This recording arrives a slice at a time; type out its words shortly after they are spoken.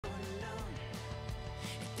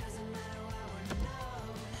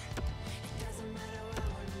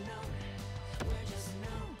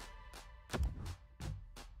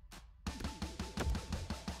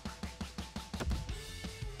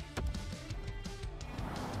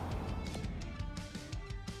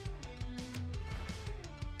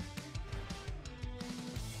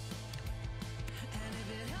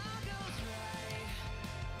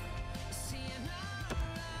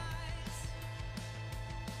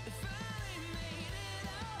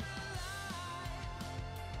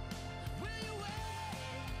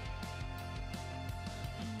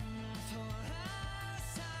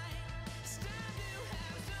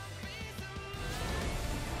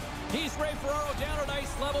He's Ray Ferraro down at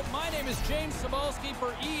ice level. My name is James Cybulski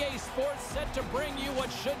for EA Sports, set to bring you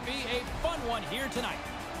what should be a fun one here tonight.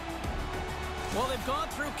 Well, they've gone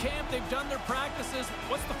through camp, they've done their practices.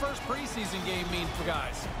 What's the first preseason game mean for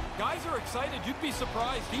guys? Guys are excited. You'd be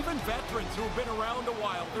surprised. Even veterans who have been around a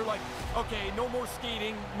while, they're like, okay, no more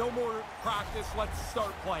skating, no more practice, let's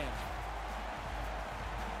start playing.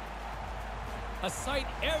 A sight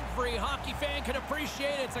every hockey fan can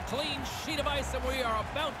appreciate. It's a clean sheet of ice, and we are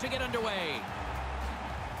about to get underway.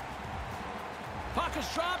 Puck is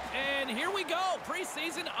dropped, and here we go.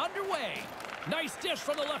 Preseason underway. Nice dish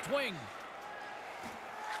from the left wing.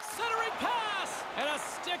 Centering pass, and a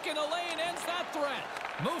stick in the lane ends that threat.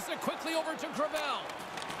 Moves it quickly over to Gravel.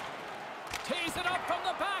 Tees it up from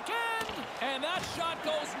the back end, and that shot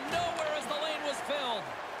goes nowhere as the lane was filled.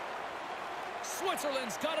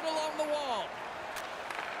 Switzerland's got it along the wall.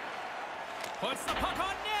 Puts the puck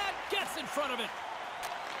on net, gets in front of it.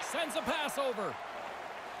 Sends a pass over.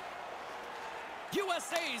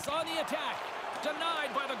 USA's on the attack.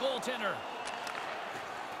 Denied by the goaltender.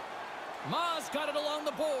 Ma's got it along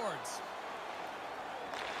the boards.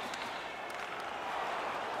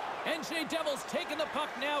 NJ Devils taking the puck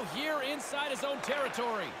now here inside his own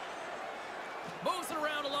territory. Moves it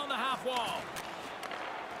around along the half wall.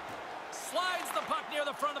 Slides the puck near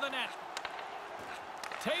the front of the net.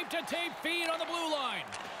 Tape-to-tape feed on the blue line.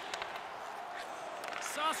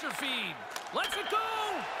 Saucer feed. Lets it go.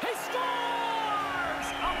 He scores!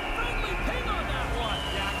 A friendly ping on that one.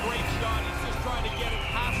 Yeah, great shot. He's just trying to get it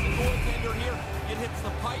past the goaltender here. It hits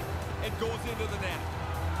the pipe and goes into the net.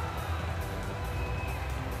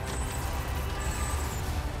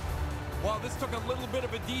 Well, this took a little bit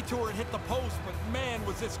of a detour and hit the post, but man,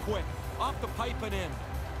 was this quick. Off the pipe and in.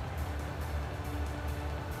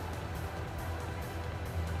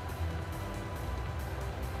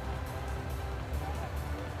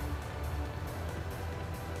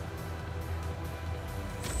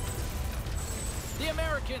 The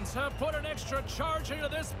Americans have put an extra charge into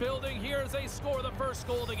this building here as they score the first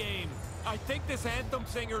goal of the game. I think this anthem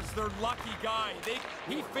singer's their lucky guy.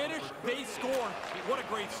 He finished, they scored. What a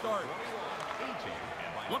great start.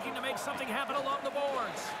 Looking to make something happen along the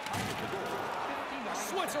boards.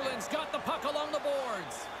 Switzerland's got the puck along the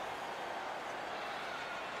boards.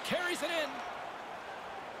 Carries it in.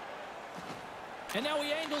 And now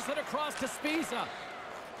he angles it across to Spiza.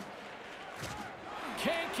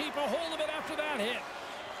 Can't keep a hold of it after that hit.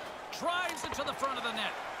 Drives it to the front of the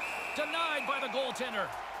net. Denied by the goaltender.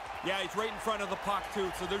 Yeah, he's right in front of the puck,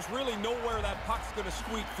 too, so there's really nowhere that puck's going to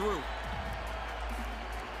squeak through.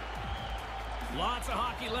 Lots of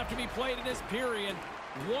hockey left to be played in this period.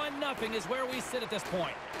 1-0 is where we sit at this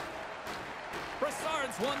point.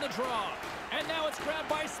 Brassard's won the draw. And now it's grabbed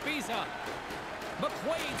by Spiza.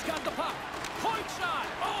 McQuaid's got the puck. Point shot.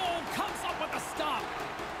 Oh, comes up with a stop.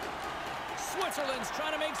 Switzerland's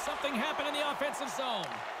trying to make something happen in the offensive zone.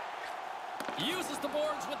 Uses the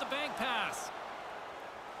boards with the bank pass.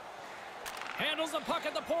 Handles the puck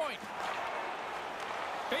at the point.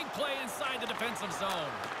 Big play inside the defensive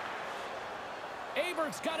zone.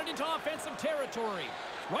 Abert's got it into offensive territory.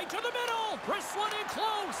 Right to the middle. Bristling in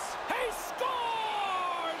close. He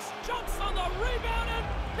scores! Jumps on the rebound and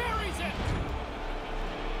buries it.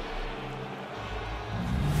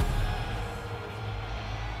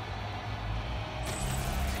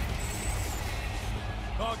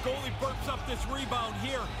 Goalie burps up this rebound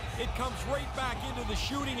here. It comes right back into the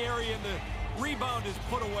shooting area, and the rebound is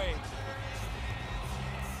put away.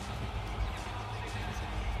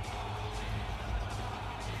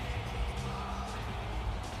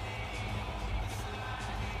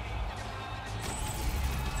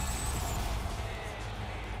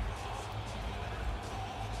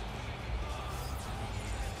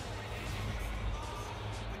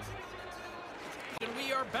 And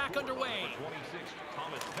we are back underway.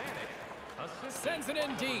 Sends it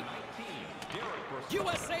in deep.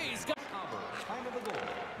 USA's got...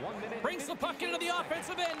 Brings the puck into the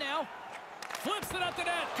offensive end now. Flips it at the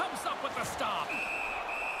net. Comes up with the stop.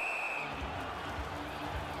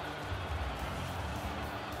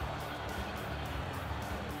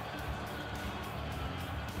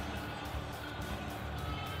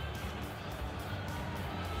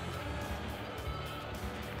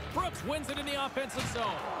 Brooks wins it in the offensive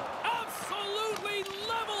zone. Absolutely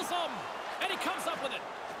levels him. And he comes up with it.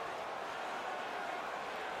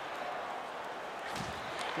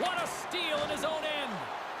 What a steal in his own end.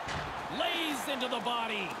 Lays into the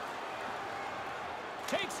body.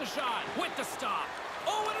 Takes a shot with the stop.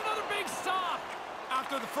 Oh, and another big stop.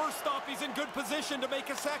 After the first stop, he's in good position to make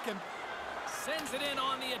a second. Sends it in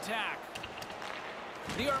on the attack.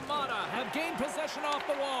 The Armada have gained possession off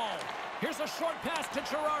the wall. Here's a short pass to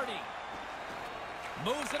Girardi.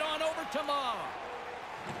 Moves it on over to Ma.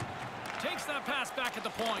 Takes that pass back at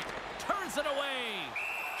the point. Turns it away.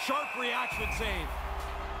 Sharp reaction save.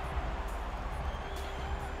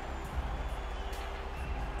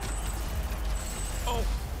 Oh,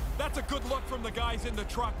 that's a good look from the guys in the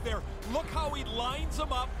truck there. Look how he lines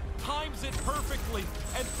them up, times it perfectly,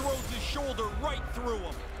 and throws his shoulder right through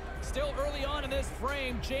them. Still early on in this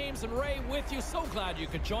frame, James and Ray with you. So glad you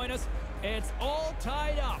could join us. It's all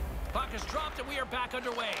tied up. Puck is dropped and we are back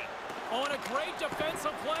underway. On a great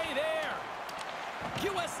defensive play there.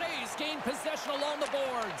 USA's gained possession along the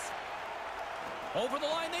boards. Over the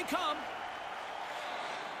line they come.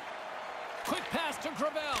 Quick pass to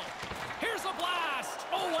Gravel. Here's a blast.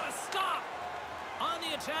 Oh, what a stop. On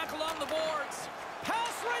the attack along the boards.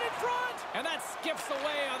 Pass right in front. And that skips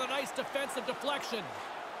away on a nice defensive deflection.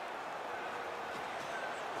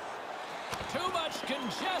 Too much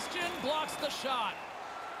congestion blocks the shot.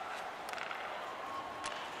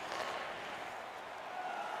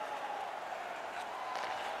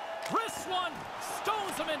 Wrists one.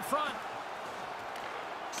 Stones him in front.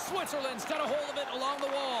 Switzerland's got a hold of it along the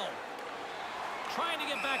wall. Trying to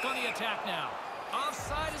get back on the attack now.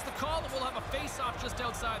 Offside is the call, and we'll have a face-off just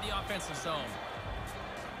outside the offensive zone.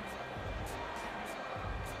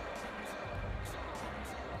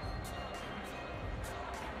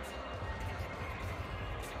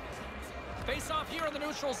 Face-off here in the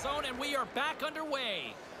neutral zone, and we are back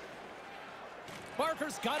underway.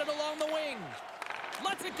 Barker's got it along the wing.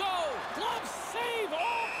 Lets it go. Glove save.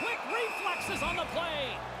 Oh, quick reflexes on the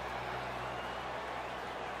play.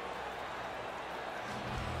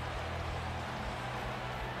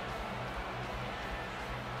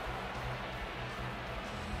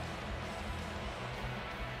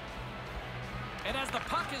 And as the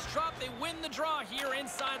puck is dropped, they win the draw here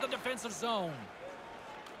inside the defensive zone.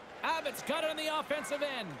 Abbott's got it on the offensive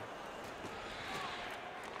end.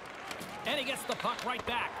 And he gets the puck right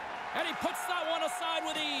back. And he puts that one aside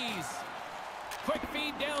with ease. Quick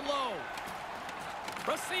feed down low.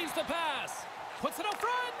 Receives the pass. Puts it up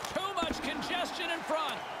front. Too much congestion in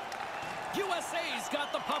front. USA's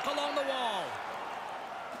got the puck along the wall.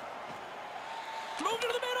 Move to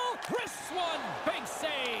the middle. Wrists one. Big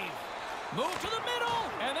save. Move to the middle.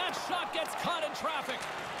 And that shot gets caught in traffic.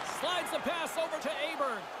 Slides the pass over to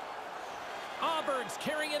Aberg. Aberg's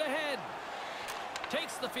carrying it ahead.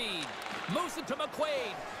 Takes the feed. Moves it to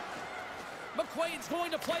McQuaid. McQuaid's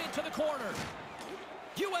going to play it to the corner.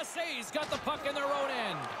 USA's got the puck in their own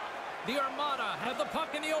end. The Armada have the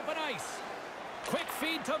puck in the open ice. Quick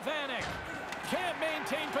feed to Vanek. Can't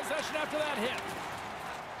maintain possession after that hit.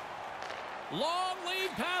 Long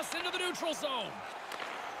lead pass into the neutral zone.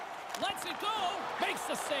 Lets it go. Makes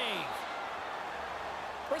the save.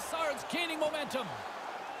 Brassard's gaining momentum.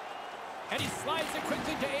 And he slides it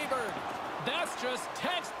quickly to Aberg. That's just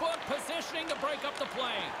textbook positioning to break up the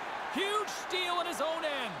play. Huge steal at his own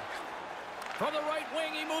end. From the right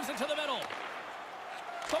wing, he moves it to the middle.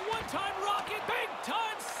 The one-time rocket,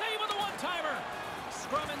 big-time save of the one-timer.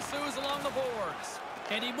 Scrum ensues along the boards.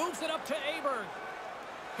 And he moves it up to Aberg.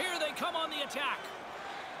 Here they come on the attack.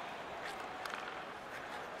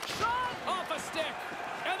 Shot off a stick.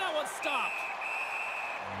 And that one's stopped.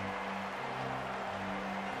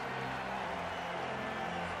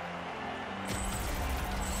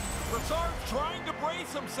 Brassard trying to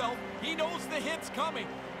brace himself. He knows the hit's coming,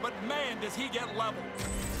 but man, does he get leveled.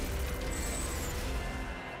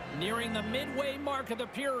 Nearing the midway mark of the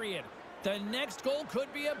period. The next goal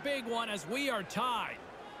could be a big one as we are tied.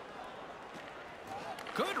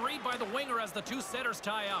 Good read by the winger as the two setters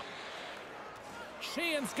tie up.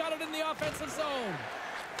 Sheehan's got it in the offensive zone.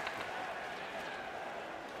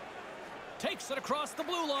 Takes it across the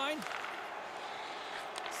blue line.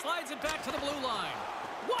 Slides it back to the blue line.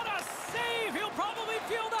 What a save! He'll probably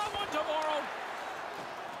feel that one tomorrow.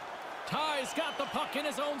 Ty's got the puck in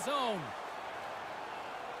his own zone.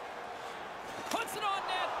 Puts it on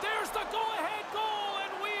net. There's the go-ahead goal,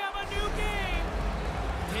 and we have a new game.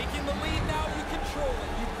 Taking the lead now, you control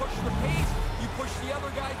it. You push the pace, you push the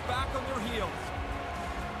other guys back on their heels.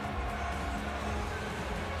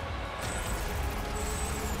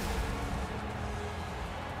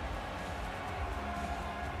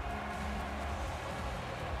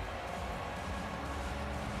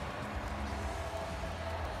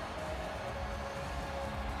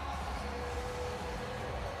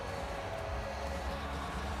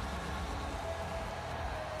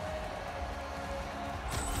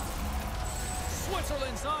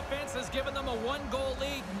 Switzerland's offense has given them a one-goal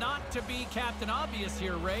lead. Not to be Captain Obvious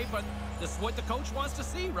here, Ray, but This is what the coach wants to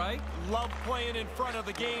see, right? Love playing in front of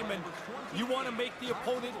the game, and you want to make the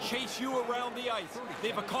opponent chase you around the ice.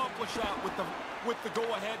 They've accomplished that with the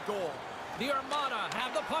go-ahead goal. The Armada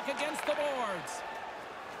have the puck against the boards.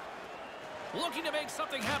 Looking to make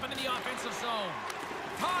something happen in the offensive zone.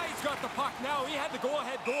 Ty's got the puck now. He had the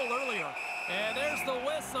go-ahead goal earlier. And there's the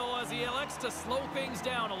whistle as he elects to slow things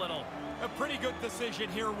down a little. A pretty good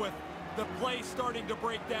decision here with the play starting to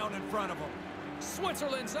break down in front of him.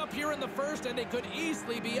 Switzerland's up here in the first, and they could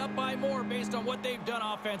easily be up by more based on what they've done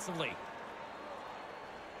offensively.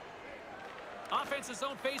 Offensive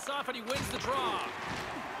zone face-off, and he wins the draw.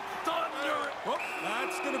 Thunder! Oh,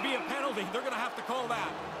 that's going to be a penalty. They're going to have to call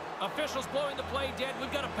that. Officials blowing the play dead.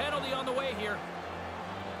 We've got a penalty on the way here.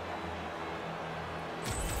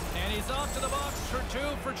 And he's off to the box for 2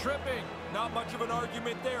 for tripping. Not much of an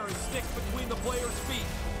argument there. His stick between the player's feet.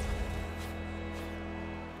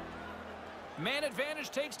 Man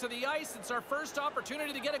advantage takes to the ice. It's our first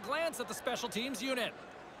opportunity to get a glance at the special teams unit.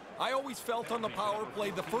 I always felt on the power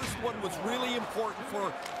play the first one was really important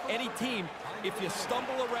for any team. If you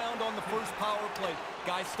stumble around on the first power play,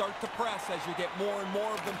 guys start to press as you get more and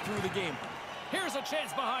more of them through the game. Here's a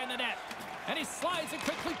chance behind the net. And he slides it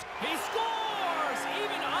quickly. He scores!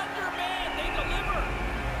 Even under man, they deliver.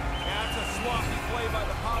 That's a sloppy play by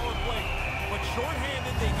the power play. But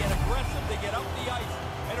shorthanded, they get aggressive, they get up the ice,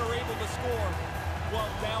 and are able to score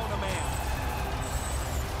while down a man.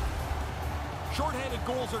 Shorthanded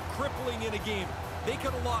goals are crippling in a game. They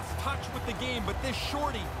could have lost touch with the game, but this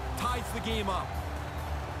shorty ties the game up.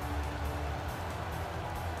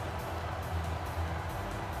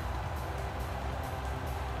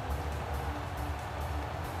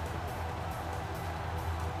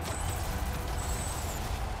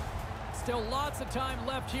 Still lots of time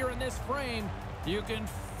left here in this frame. You can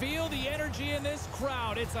feel the energy in this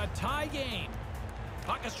crowd. It's a tie game.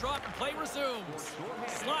 Puck is dropped and play resumes.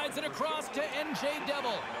 Slides it across to NJ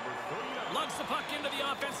Devil. Lugs the puck into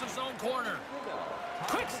the offensive zone corner.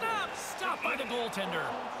 Quick snap! Stopped by the goaltender.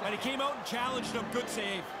 And he came out and challenged him. Good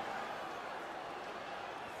save.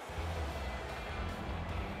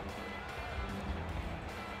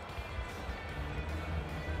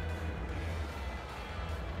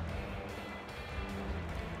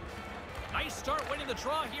 Nice start winning the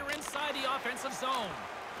draw here inside the offensive zone.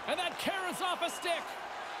 And that carries off a stick.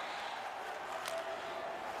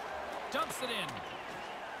 Dumps it in.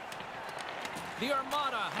 The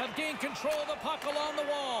Armada have gained control of the puck along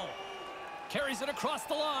the wall. Carries it across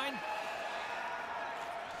the line.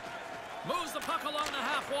 Moves the puck along the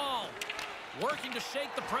half wall. Working to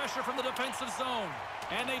shake the pressure from the defensive zone.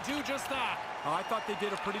 And they do just that. I thought they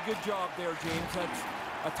did a pretty good job there, James. That's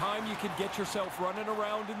a time you can get yourself running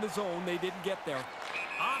around in the zone. They didn't get there.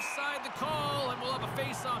 Offside the call, and we'll have a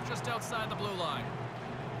face-off just outside the blue line.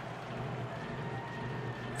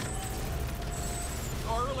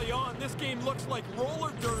 Early on, this game looks like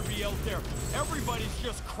roller derby out there. Everybody's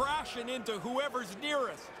just crashing into whoever's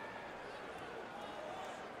nearest.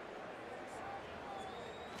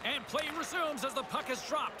 And play resumes as the puck is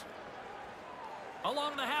dropped.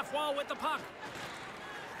 Along the half wall with the puck.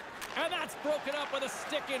 And that's broken up with a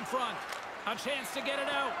stick in front. A chance to get it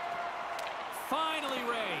out. Finally,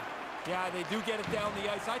 Ray. Yeah, they do get it down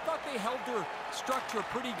the ice. I thought they held their structure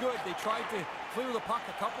pretty good. They tried to clear the puck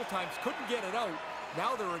a couple times, couldn't get it out.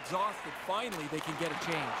 Now they're exhausted. Finally, they can get a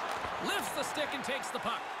change. Lifts the stick and takes the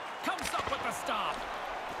puck. Comes up with the stop.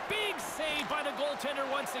 Big save by the goaltender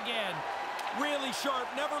once again. Really sharp.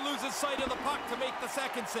 Never loses sight of the puck to make the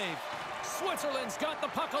second save. Switzerland's got the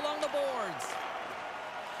puck along the boards.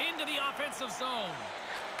 Into the offensive zone.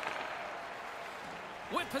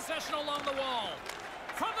 With possession along the wall.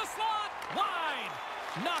 From the slot. Wide.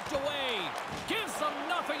 Knocked away. Gives them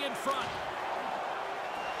nothing in front.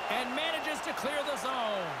 And manages to clear the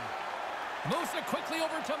zone. Moves it quickly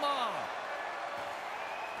over to Ma.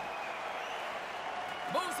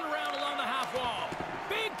 Moves it around along the half wall.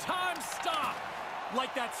 Big time stop.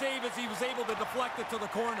 Like that save as he was able to deflect it to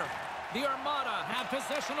the corner. The Armada have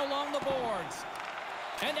possession along the boards.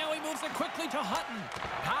 And now he moves it quickly to Hutton.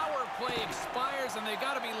 Power play expires, and they've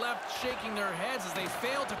got to be left shaking their heads as they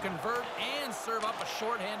fail to convert and serve up a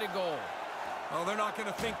shorthanded goal. Well, they're not going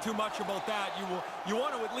to think too much about that. You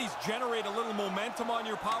want to at least generate a little momentum on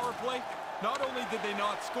your power play. Not only did they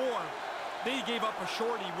not score, they gave up a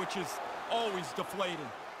shorty, which is always deflating.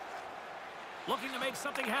 Looking to make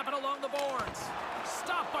something happen along the boards.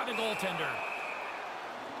 Stopped by the goaltender.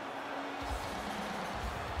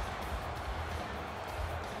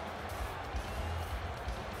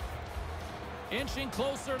 Inching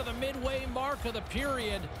closer to the midway mark of the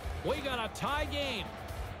period. We got a tie game.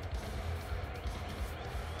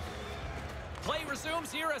 Play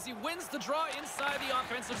resumes here as he wins the draw inside the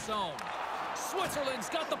offensive zone. Switzerland's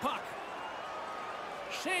got the puck.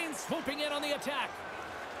 Shane swooping in on the attack.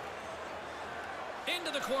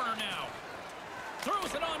 Into the corner now.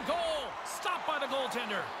 Throws it on goal. Stopped by the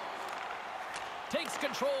goaltender. Takes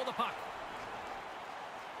control of the puck.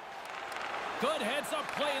 Good heads-up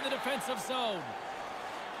play in the defensive zone.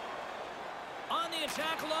 On the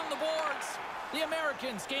attack along the boards. The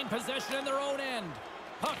Americans gain possession in their own end.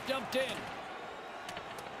 Puck dumped in.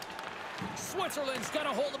 Switzerland's got a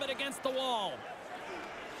hold of it against the wall.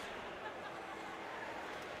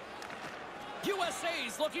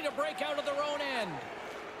 USA's looking to break out of their own end.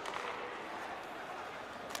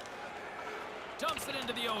 Dumps it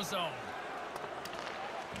into the O-zone.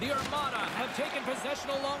 The Armada have taken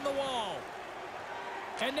possession along the wall.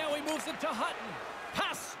 And now he moves it to Hutton.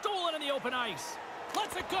 Pass stolen in the open ice.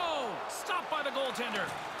 Lets it go. Stopped by the goaltender.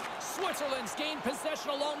 Switzerland's gained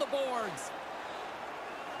possession along the boards.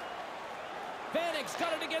 Vanek's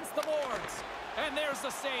got it against the boards. And there's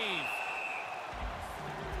the save.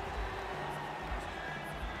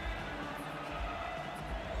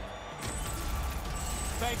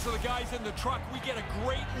 Thanks to the guys in the truck, we get a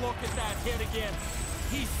great look at that hit again.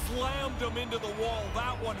 He slammed him into the wall.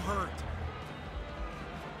 That one hurt.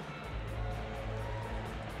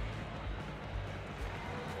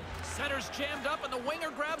 Center's jammed up and the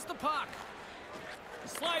winger grabs the puck.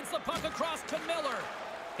 Slides the puck across to Miller.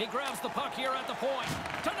 He grabs the puck here at the point.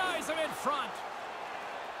 Denies him in front.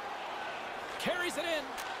 Carries it in.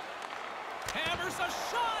 Hammers a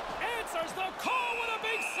shot. Answers the call with a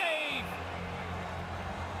big save.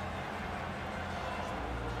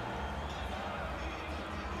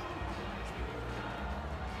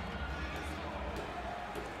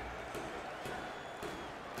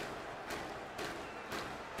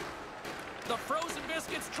 The frozen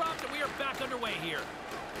biscuits dropped and we are back underway here.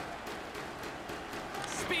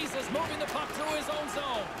 Spies is moving the puck through his own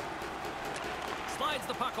zone. Slides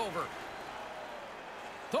the puck over.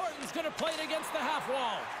 Thornton's going to play it against the half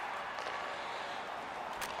wall.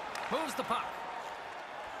 Moves the puck.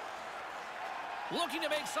 Looking to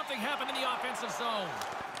make something happen in the offensive zone.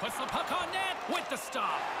 Puts the puck on net with the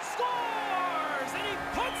stop. Scores! And he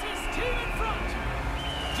puts his team in front.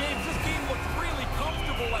 James, this game looked really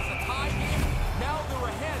comfortable as a tie game. Now they're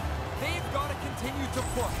ahead. They've got to continue to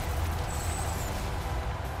push.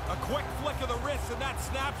 A quick flick of the wrist, and that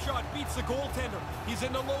snapshot beats the goaltender. He's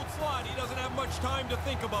in the low slot. He doesn't have much time to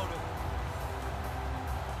think about it.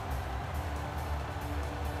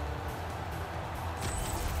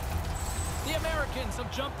 The Americans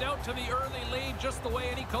have jumped out to the early lead just the way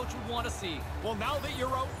any coach would want to see. Well, now that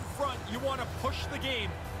you're out in front, you want to push the game.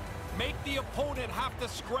 Make the opponent have to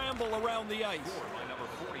scramble around the ice.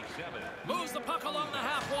 Moves the puck along the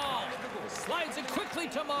half wall. Slides it quickly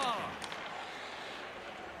to Ma.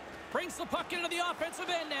 Brings the puck into the offensive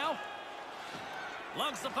end now.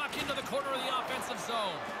 Lugs the puck into the corner of the offensive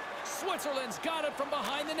zone. Switzerland's got it from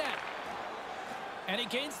behind the net. And he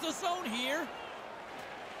gains the zone here.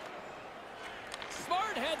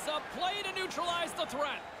 Smart heads up play to neutralize the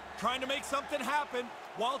threat. Trying to make something happen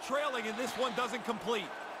while trailing, and this one doesn't complete.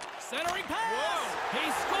 Centering pass. Whoa. He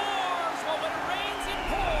scores. Well, when it rains, it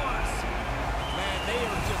pours. Man, they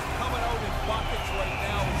are just coming out in buckets right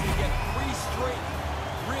now as they get 3 straight.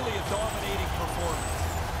 Really a dominating performance.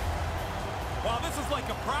 Wow, this is like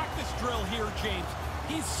a practice drill here, James.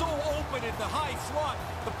 He's so open in the high slot.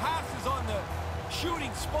 The pass is on the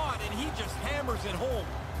shooting spot, and he just hammers it home.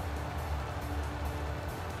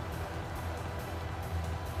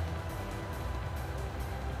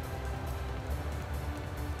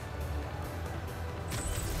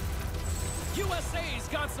 USA's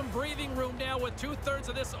got some breathing room now with 2/3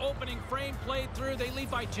 of this opening frame played through. They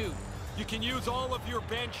lead by 2. You can use all of your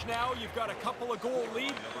bench now. You've got a couple of goal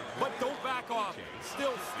lead, but don't back off.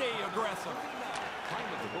 Still stay aggressive. Time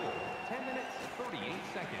of the goal, 10 minutes, 38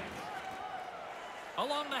 seconds.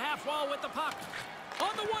 Along the half wall with the puck.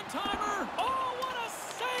 On the one-timer. Oh, what a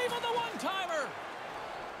save on the one-timer.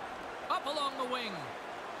 Up along the wing.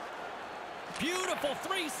 Beautiful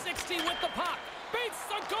 360 with the puck. Beats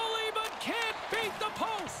the goalie, but can't beat the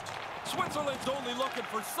post. Switzerland's only looking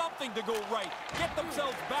for something to go right. Get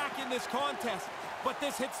themselves back in this contest. But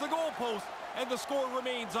this hits the goalpost, and the score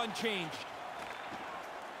remains unchanged.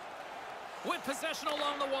 With possession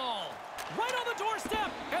along the wall. Right on the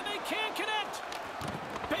doorstep, and they can't connect.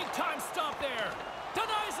 Big-time stop there.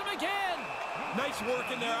 Denies him again. Nice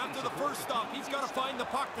work in there after the first stop. He's got to find the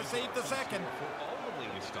puck to save the second. For all the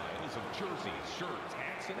latest styles of jerseys, shirts,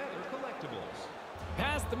 hats, and other collectibles.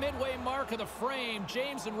 Past the midway mark of the frame,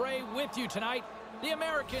 James and Ray with you tonight. The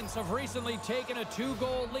Americans have recently taken a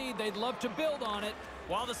 2-goal lead. They'd love to build on it.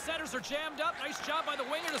 While the centers are jammed up, nice job by the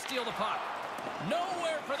winger to steal the puck.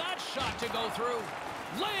 Nowhere for that shot to go through.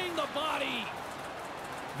 Laying the body.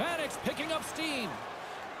 Vanek's picking up steam.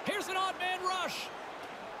 Here's an odd man rush.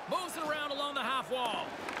 Moves it around along the half wall.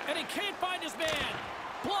 And he can't find his man.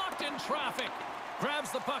 Blocked in traffic.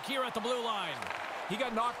 Grabs the puck here at the blue line. He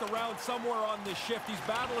got knocked around somewhere on this shift. He's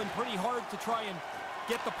battling pretty hard to try and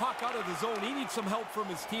get the puck out of the zone. He needs some help from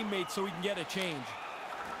his teammates so he can get a change.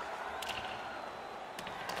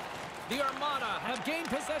 The Armada have gained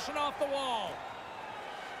possession off the wall.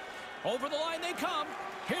 Over the line they come.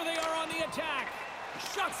 Here they are on the attack.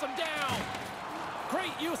 Shuts them down.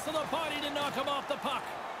 Great use of the body to knock him off the puck.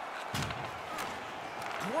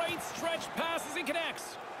 Great stretch passes and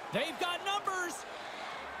connects. They've got numbers.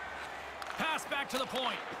 Pass back to the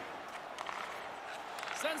point.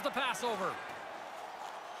 Sends the pass over.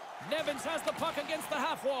 Nevins has the puck against the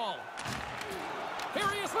half wall. Here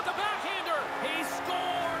he is with the backhander. He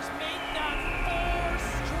scores. Make that 4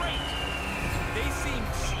 straight. They seem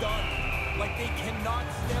stunned, like they cannot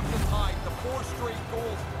stem the tide. The 4 straight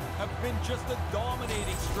goals have been just a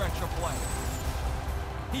dominating stretch of play.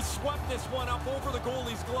 He swept this one up over the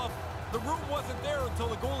goalie's glove. The room wasn't there until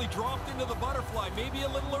the goalie dropped into the butterfly, maybe a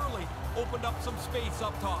little early, opened up some space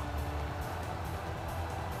up top.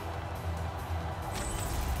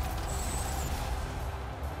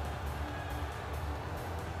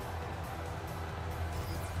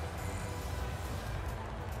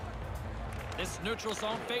 This neutral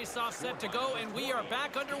zone face-off set to go, and we are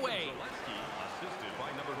back underway.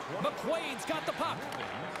 McQuaid's got the puck.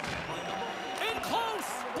 In close!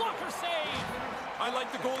 Blocker save! I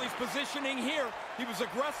like the goalie's positioning here. He was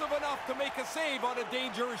aggressive enough to make a save on a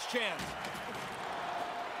dangerous chance.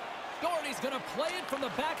 Doherty's going to play it from the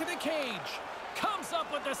back of the cage. Comes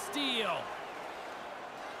up with the steal.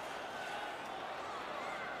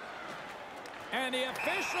 And the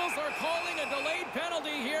officials are calling a delayed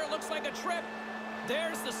penalty here. Looks like a trip.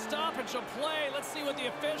 There's the stoppage of play. Let's see what the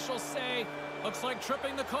officials say. Looks like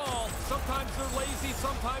tripping the call. Sometimes they're lazy,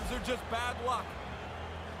 sometimes they're just bad luck.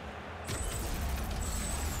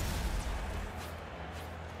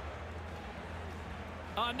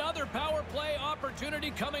 Another power play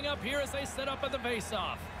opportunity coming up here as they set up at the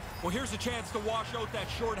face-off. Well, here's a chance to wash out that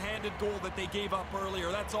short-handed goal that they gave up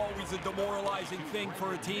earlier. That's always a demoralizing thing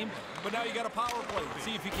for a team. But now you got a power play.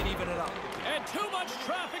 See if you can even it up. And too much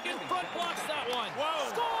traffic in front blocks that one.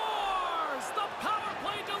 Whoa! Scores! The power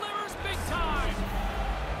play delivers big time.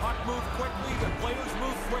 Puck moved quickly. The players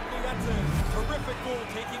move quickly. That's a terrific goal,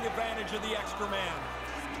 taking advantage of the extra man.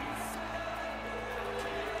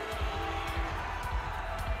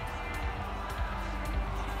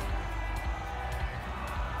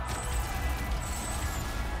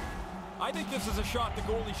 I think this is a shot the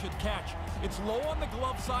goalie should catch. It's low on the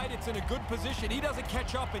glove side. It's in a good position. He doesn't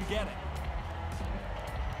catch up and get it.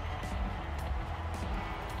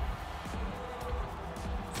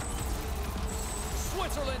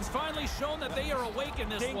 Switzerland's finally shown that they are awake in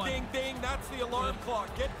this one. Ding, ding, ding. That's the alarm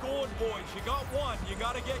clock. Get going, boys. You got one. You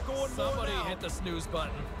got to get going more now. Somebody hit the snooze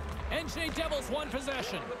button. NJ Devils won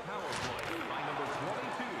possession.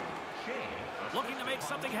 Looking to make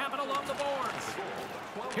something happen along the boards.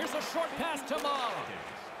 Here's a short pass to Ma.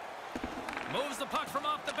 Moves the puck from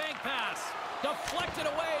off the bank pass. Deflected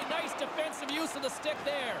away. Nice defensive use of the stick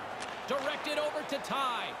there. Directed over to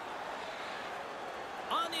Ty.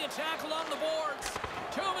 On the attack along the boards.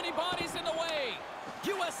 Too many bodies in the way.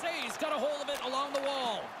 USA's got a hold of it along the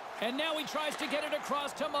wall. And now he tries to get it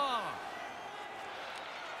across to Ma.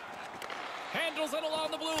 Handles it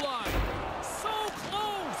along the blue line. So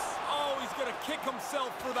close! Oh, he's going to kick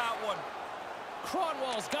himself for that one.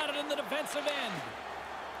 Cronwall's got it in the defensive end.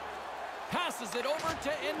 Passes it over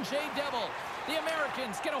to NJ Devil. The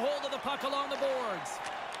Americans get a hold of the puck along the boards.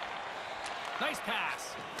 Nice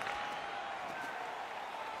pass.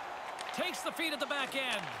 Takes the feed at the back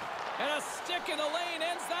end. And a stick in the lane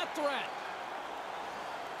ends that threat.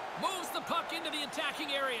 Moves the puck into the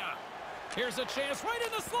attacking area. Here's a chance right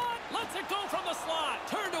in the slot. Lets it go from the slot.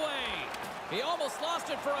 Turned away. He almost lost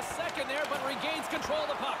it for a second there, but regains control of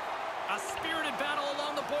the puck. A spirited battle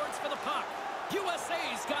along the boards for the puck.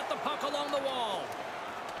 USA's got the puck along the wall.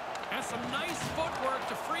 And some nice footwork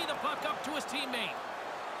to free the puck up to his teammate.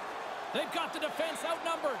 They've got the defense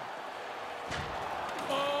outnumbered.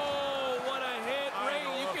 Oh, what a hit. Ray,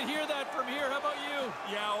 you can hear that from here. How about you?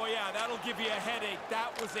 Yeah, oh yeah, that'll give you a headache.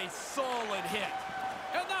 That was a solid hit.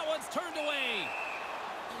 And that one's turned away.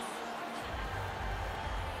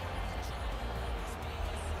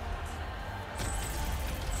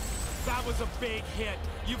 That was a big hit.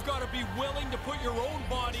 You've got to be willing to put your own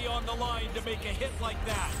body on the line to make a hit like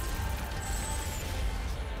that.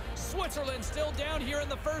 Switzerland still down here in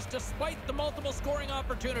the first despite the multiple scoring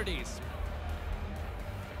opportunities.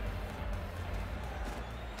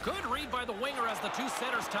 Good read by the winger as the two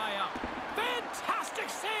centers tie up. Fantastic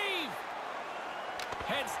save!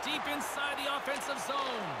 Heads deep inside the offensive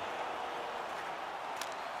zone.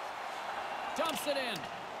 Dumps it in.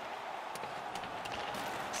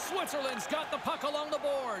 Switzerland's got the puck along the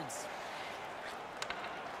boards.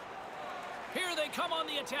 Here they come on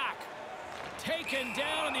the attack. Taken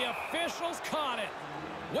down, and the officials caught it.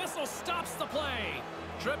 Whistle stops the play.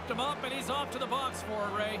 Tripped him up, and he's off to the box for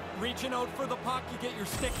it, Ray. Reaching out for the puck, you get your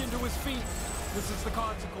stick into his feet. This is the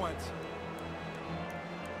consequence.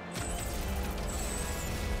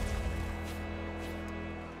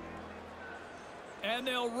 And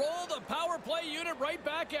they'll roll the power play unit right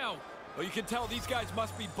back out. Well, you can tell these guys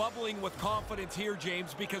must be bubbling with confidence here,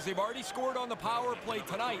 James, because they've already scored on the power play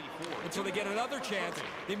tonight. And so they get another chance.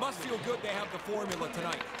 They must feel good they have the formula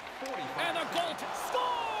tonight. And the goal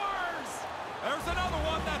scores! There's another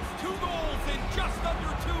one. That's 2 goals in just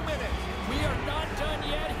under 2 minutes. We are not done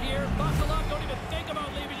yet here. Buckle up. Don't even think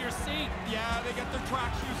about leaving your seat. Yeah, they get their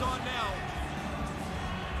track shoes on now.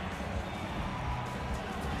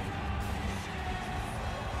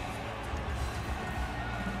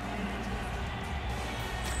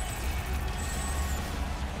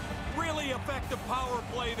 Effective power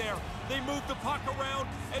play there. They move the puck around,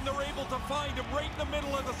 and they're able to find him right in the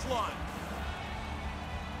middle of the slot.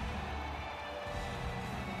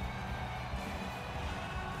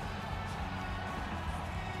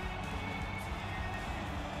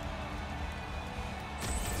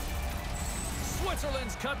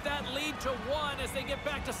 Switzerland's cut that lead to 1 as they get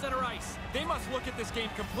back to center ice. They must look at this game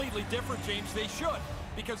completely different, James. They should.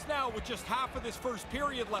 Because now, with just half of this first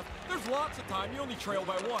period left, there's lots of time. You only trail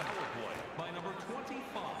by 1. By number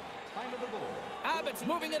 25, time of the goal. Abbott's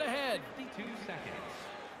moving it ahead. 52 seconds.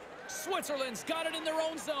 Switzerland's got it in their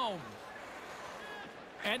own zone.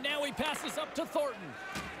 And now he passes up to Thornton.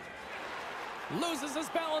 Loses his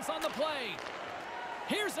balance on the play.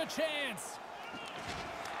 Here's a chance.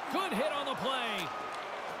 Good hit on the play.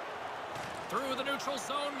 Through the neutral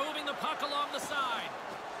zone, moving the puck along the side.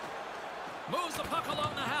 Moves the puck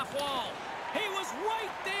along the half wall. He was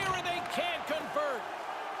right there, and they can't convert.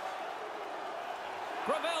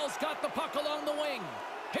 Gravel's got the puck along the wing.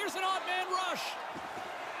 Here's an odd man rush.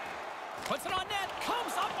 Puts it on net.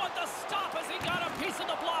 Comes up on the stop as he got a piece of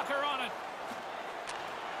the blocker on it.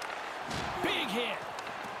 Big hit.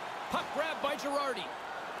 Puck grabbed by Girardi.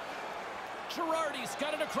 Girardi's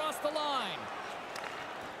got it across the line.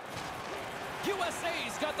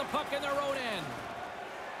 USA's got the puck in their own end.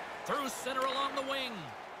 Through center along the wing.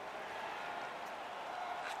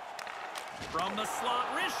 From the slot,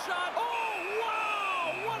 wrist shot. Oh,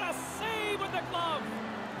 wow! What a save with the glove!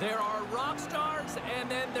 There are rock stars,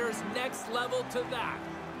 and then there's next level to that.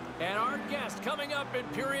 And our guest coming up in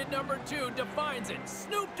period number 2 defines it.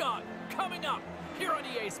 Snoop Dogg coming up here on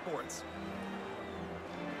EA Sports.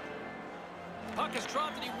 Puck is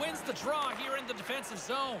dropped, and he wins the draw here in the defensive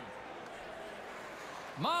zone.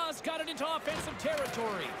 Ma's got it into offensive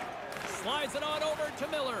territory. Slides it on over to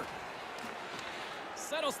Miller.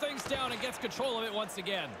 Settles things down and gets control of it once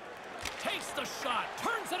again. Takes the shot,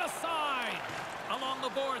 turns it aside. Along the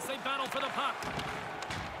boards, they battle for the puck.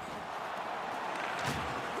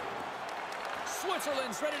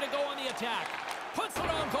 Switzerland's ready to go on the attack. Puts it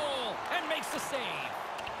on goal and makes the save.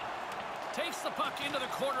 Takes the puck into the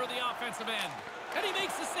corner of the offensive end. And he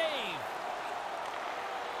makes the save.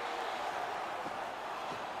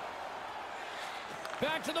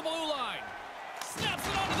 Back to the blue line. Snaps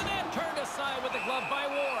it onto the net. Turned aside with the glove by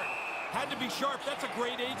Ward. Had to be sharp. That's a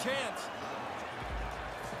grade A chance.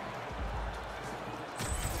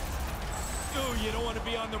 Ooh, you don't want to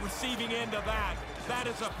be on the receiving end of that. That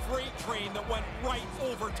is a freight train that went right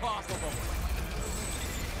over top of him.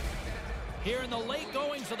 Here in the late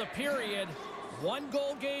goings of the period,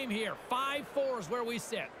 1-goal game here. 5-4 is where we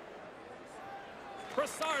sit.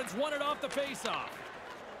 Brassard's won it off the faceoff.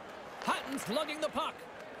 Hutton's lugging the puck.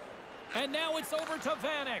 And now it's over to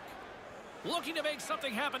Vanek. Looking to make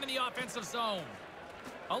something happen in the offensive zone.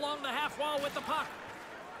 Along the half wall with the puck.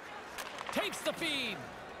 Takes the feed.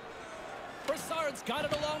 Brassard's got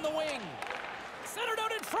it along the wing. Centered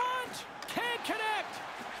out in front. Can't connect.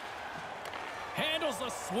 Handles a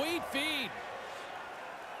sweet feed.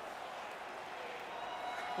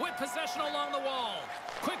 With possession along the wall.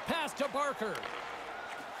 Quick pass to Barker.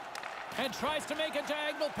 And tries to make a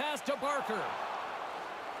diagonal pass to Barker.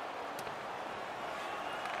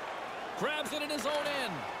 Grabs it in his own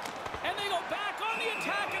end. And they go back on the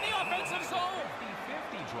attack in the offensive zone.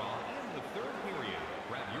 50-50 draw in the third period.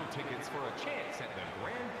 Grab your tickets for a chance at the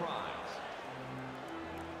grand prize.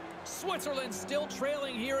 Switzerland still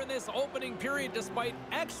trailing here in this opening period despite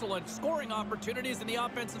excellent scoring opportunities in the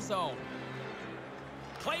offensive zone.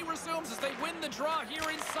 Play resumes as they win the draw here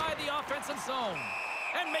inside the offensive zone.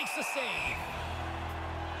 And makes the save.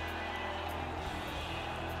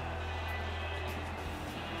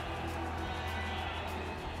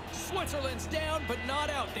 Switzerland's down, but not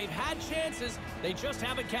out. They've had chances. They just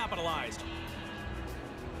haven't capitalized.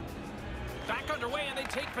 Back underway, and they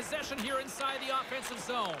take possession here inside the offensive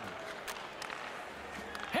zone.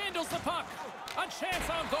 Handles the puck. A chance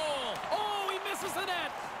on goal. Oh, he misses the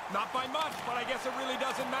net. Not by much, but I guess it really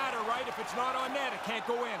doesn't matter, right? If it's not on net, it can't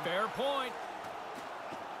go in. Fair point.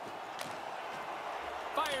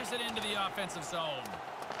 Fires it into the offensive zone.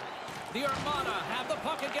 The Armada have the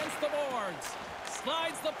puck against the boards.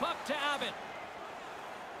 Slides the puck to Abbott.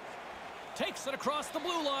 Takes it across the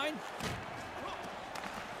blue line.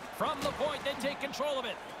 From the point, they take control of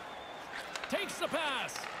it. Takes the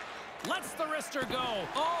pass. Lets the wrister go.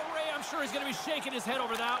 Oh, Ray, I'm sure he's going to be shaking his head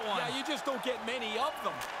over that one. Yeah, you just don't get many of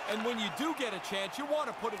them. And when you do get a chance, you want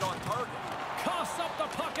to put it on target. Coughs up the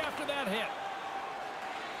puck after that hit.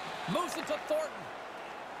 Moves it to Thornton.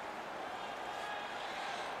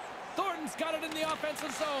 Thornton's got it in the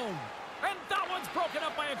offensive zone. And that one's broken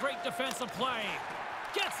up by a great defensive play.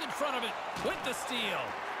 Gets in front of it with the steal.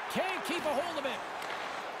 Can't keep a hold of it.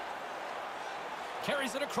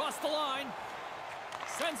 Carries it across the line.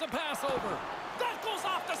 Sends a pass over. That goes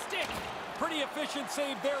off the stick. Pretty efficient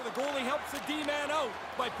save there. The goalie helps the D-man out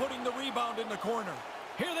by putting the rebound in the corner.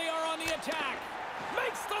 Here they are on the attack.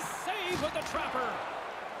 Makes the save with the trapper.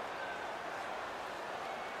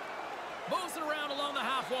 Moves it around along the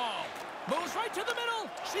half wall. Moves right to the middle.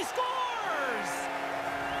 She scores!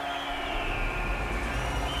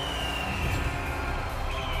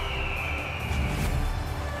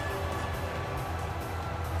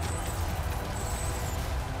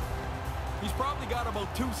 He's probably got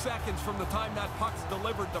about 2 seconds from the time that puck's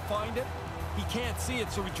delivered to find it. He can't see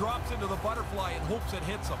it, so he drops into the butterfly and hopes it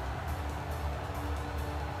hits him.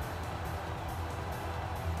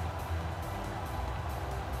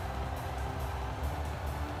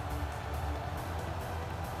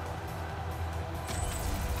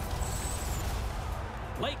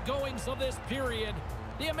 Late goings of this period.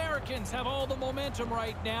 The Americans have all the momentum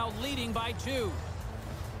right now, leading by 2.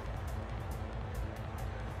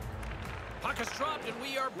 Puck is dropped, and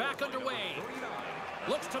we are back underway.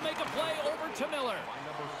 Looks to make a play over to Miller.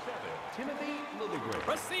 Number 7, Timothy Liljegren.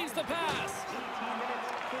 Receives the pass. 18 minutes,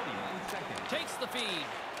 39 seconds. Takes the feed.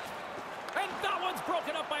 And that one's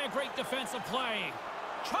broken up by a great defensive play.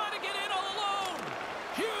 Trying to get in all alone.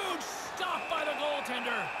 Huge stop by the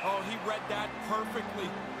goaltender. Oh, he read that perfectly.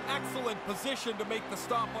 Excellent position to make the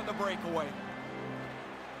stop on the breakaway.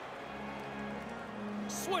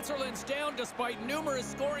 Switzerland's down despite numerous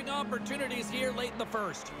scoring opportunities here late in the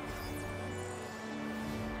first.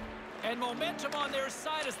 And momentum on their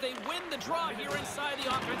side as they win the draw here inside the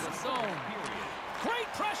offensive zone. Great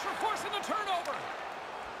pressure forcing the turnover.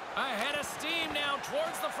 Ahead of steam now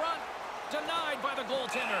towards the front. Denied by the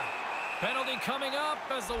goaltender. Penalty coming up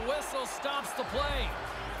as the whistle stops the play.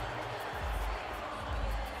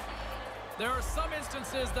 There are some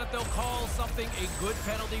instances that they'll call something a good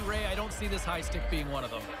penalty, Ray. I don't see this high stick being one of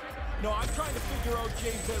them. No, I'm trying to figure out,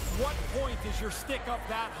 James, at what point is your stick up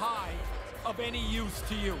that high of any use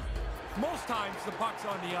to you? Most times, the puck's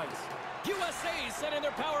on the ice. USA sending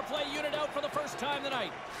their power play unit out for the first time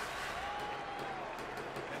tonight.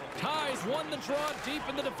 Ties won the draw deep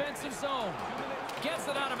in the defensive zone. Gets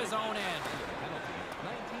it out of his own end.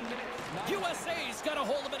 USA's got a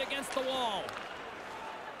hold of it against the wall.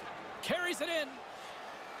 Carries it in.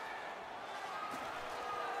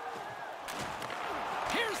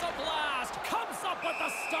 Here's a blast. Comes up with the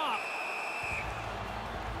stop.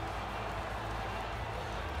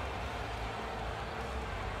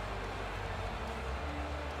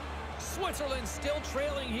 Switzerland still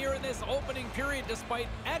trailing here in this opening period despite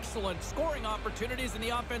excellent scoring opportunities in the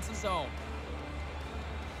offensive zone.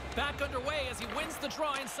 Back underway as he wins the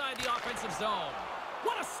draw inside the offensive zone.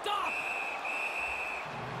 What a stop!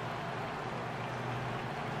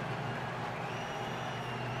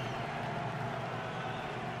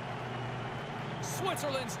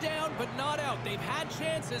 Switzerland's down, but not out. They've had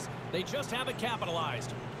chances. They just haven't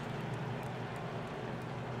capitalized.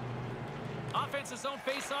 Offensive zone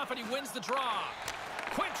face-off, and he wins the draw.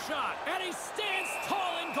 Quick shot, and he stands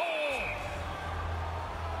tall in goal.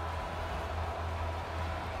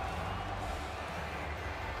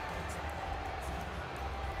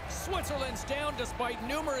 Switzerland's down despite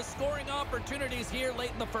numerous scoring opportunities here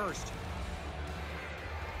late in the first.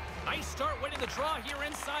 Nice start winning the draw here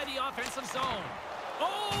inside the offensive zone.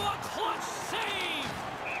 Oh, a clutch save!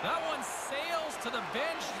 That one sails to the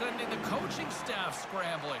bench, sending the coaching staff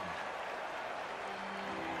scrambling.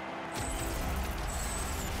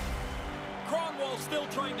 Kronwall still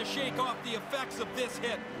trying to shake off the effects of this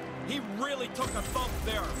hit. He really took a thump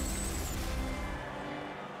there.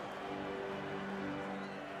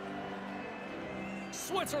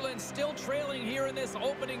 Switzerland still trailing here in this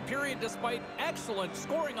opening period despite excellent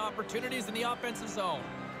scoring opportunities in the offensive zone.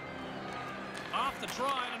 Off the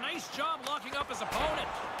draw, and a nice job locking up his opponent.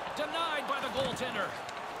 Denied by the goaltender.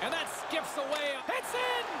 And that skips away. It's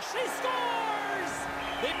in! She scores!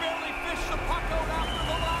 They barely fished the puck out after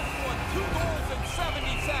the last one. 2 goals in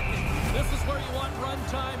 70 seconds. This is where you want run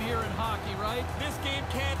time here in hockey, right? This game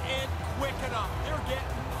can't end quick enough. They're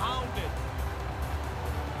getting pounded.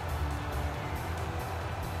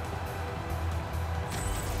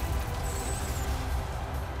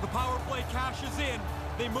 The power play cashes in.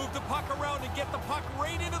 They move the puck around and get the puck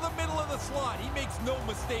right into the middle of the slot. He makes no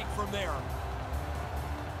mistake from there.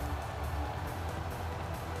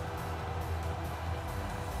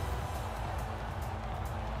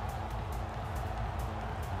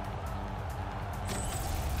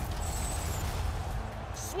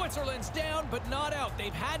 Switzerland's down, but not out.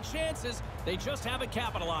 They've had chances. They just haven't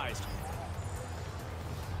capitalized.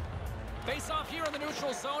 Face off here in the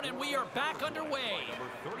neutral zone, and we are back underway.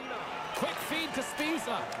 Quick feed to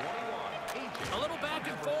Spiza. A little back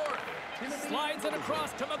and forth. Slides it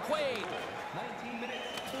across to McQuaid. 19 minutes,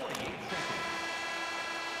 48 seconds.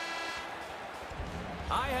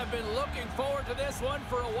 I have been looking forward to this one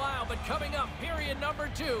for a while, but coming up, period number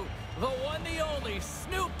 2, the one, the only,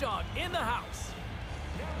 Snoop Dogg in the house.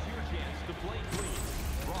 Now's your chance to play clean.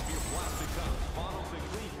 Drop your plastic cups, bottles, and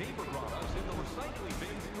clean paper products in the recycling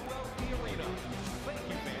bins throughout the arena. Thank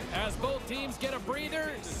you, fans. As both teams get a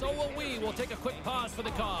breather, so will we. We'll take a quick pause for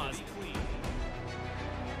the cause.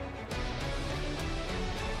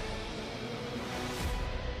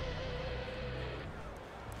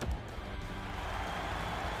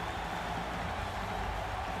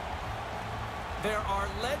 There are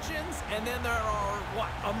legends, and then there are,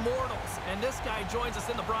 immortals. And this guy joins us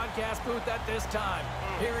in the broadcast booth at this time.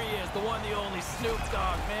 Here he is, the one, the only Snoop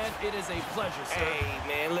Dogg, man. It is a pleasure, sir. Hey,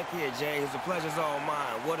 man, look here, James. The pleasure's all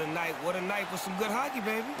mine. What a night for some good hockey,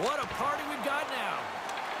 baby. What a party we've got now.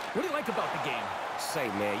 What do you like about the game? Say,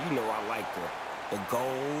 man, you know I like the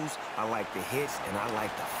goals, I like the hits, and I like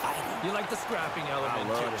the fighting. You like the scrapping element, I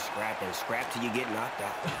love too. the scrapping. Scrap till you get knocked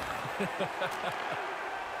out.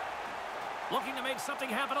 Looking to make something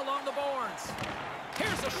happen along the boards.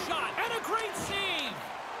 Here's a shot, and a great save!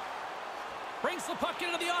 Brings the puck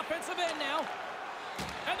into the offensive end now.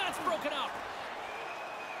 And that's broken up.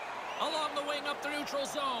 Along the wing up the neutral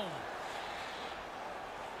zone.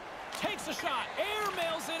 Takes a shot,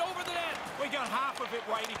 airmails it over the net. We got half of it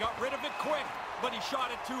right. He got rid of it quick, but he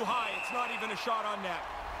shot it too high. It's not even a shot on net.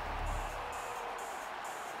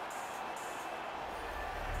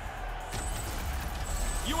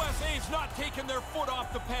 USA's not taking their foot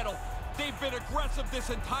off the pedal. They've been aggressive this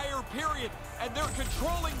entire period, and they're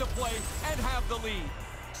controlling the play and have the lead.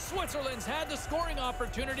 Switzerland's had the scoring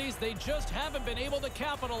opportunities. They just haven't been able to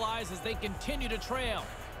capitalize as they continue to trail.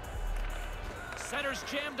 Center's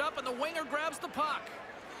jammed up, and the winger grabs the puck.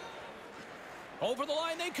 Over the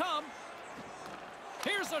line they come.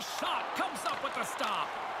 Here's a shot. Comes up with the stop.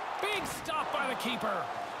 Big stop by the keeper.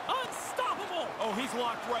 Unstoppable! Oh, he's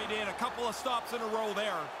locked right in. A couple of stops in a row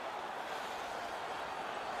there.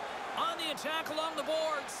 On the attack along the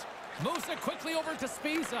boards. Moves it quickly over to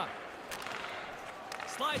Spiza.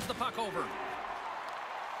 Slides the puck over.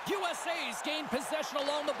 USA's gained possession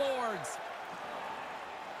along the boards.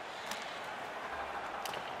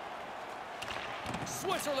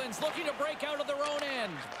 Switzerland's looking to break out of their own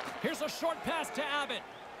end. Here's a short pass to Abbott.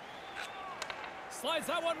 Slides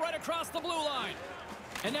that one right across the blue line.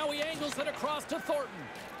 And now he angles it across to Thornton.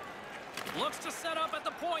 Looks to set up at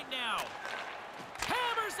the point now.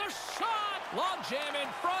 Hammers a shot! Long jam in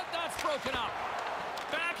front, that's broken up.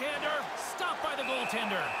 Backhander, stopped by the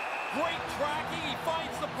goaltender. Great tracking, he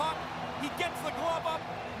finds the puck, he gets the glove up,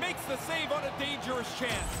 makes the save on a dangerous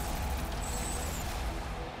chance.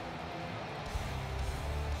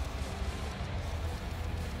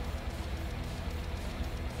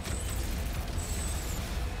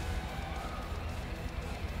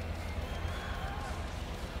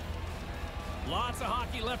 Lots of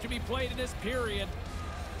hockey left to be played in this period.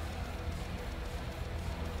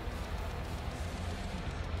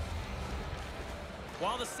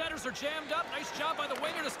 While the setters are jammed up, nice job by the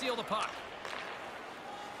winger to steal the puck.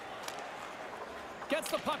 Gets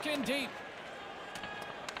the puck in deep.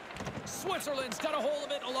 Switzerland's got a hold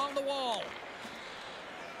of it along the wall.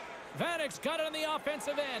 Vanek's got it on the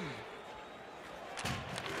offensive end.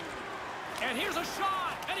 And here's a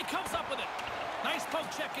shot, and he comes up with it. Nice poke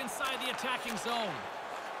check inside the attacking zone.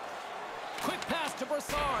 Quick pass to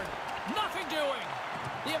Brassard. Nothing doing.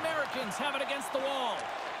 The Americans have it against the wall.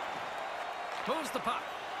 Moves the puck.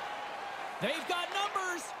 They've got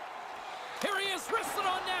numbers. Here he is, wristed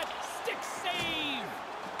on net. Stick save.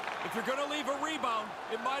 If you're going to leave a rebound,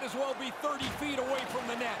 it might as well be 30 feet away from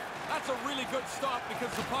the net. That's a really good stop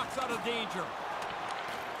because the puck's out of danger.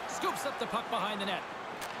 Scoops up the puck behind the net.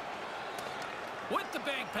 With the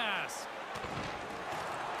bank pass.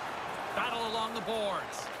 Battle along the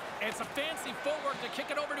boards. It's a fancy footwork to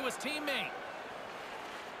kick it over to his teammate.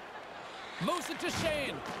 Moves it to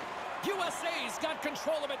Shane. USA's got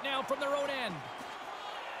control of it now from their own end.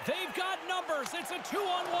 They've got numbers. It's a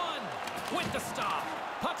 2-on-1 with the stop.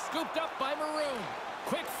 Puck scooped up by Maroon.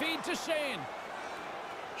 Quick feed to Shane.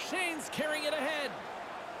 Shane's carrying it ahead.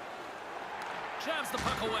 Jabs the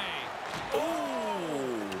puck away. Ooh.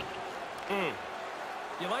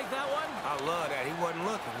 You like that one? I love that. He wasn't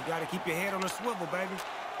looking. You got to keep your head on the swivel, baby.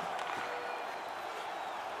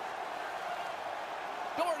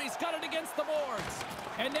 Doherty's got it against the boards.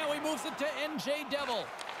 And now he moves it to NJ Devil.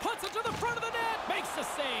 Puts it to the front of the net. Makes the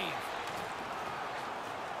save.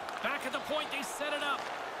 Back at the point, they set it up.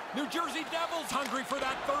 New Jersey Devils hungry for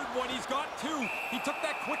that third one. He's got two. He took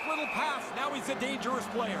that quick little pass. Now he's a dangerous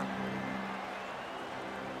player.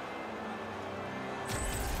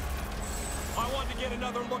 I wanted to get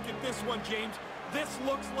another look at this one, James. This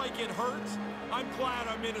looks like it hurts. I'm glad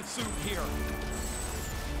I'm in a suit here.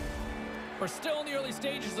 We're still in the early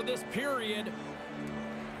stages of this period.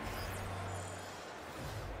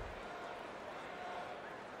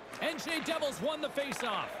 NJ Devils won the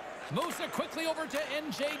faceoff. Moves it quickly over to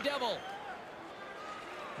NJ Devil.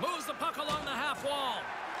 Moves the puck along the half wall.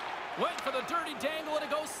 Went for the dirty dangle and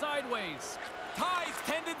it goes sideways. Ty's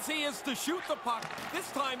tendency is to shoot the puck. This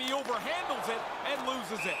time he overhandles it and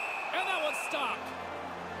loses it. And that one's stopped.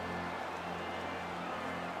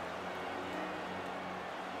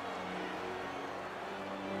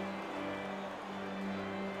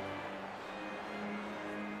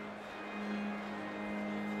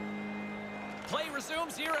 Play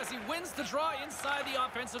resumes here as he wins the draw inside the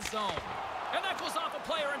offensive zone. And that goes off a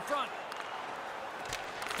player in front.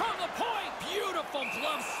 From the point, beautiful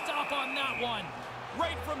glove stop on that one.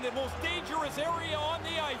 Right from the most dangerous area on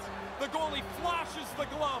the ice, the goalie flashes the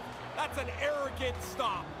glove. That's an arrogant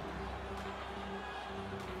stop.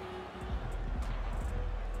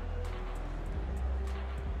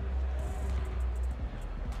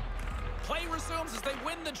 Play resumes as they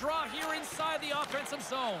win the draw here inside the offensive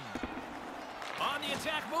zone. On the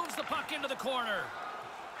attack, moves the puck into the corner.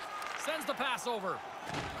 Sends the pass over.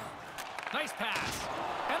 Nice pass.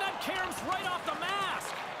 And that caroms right off the mask.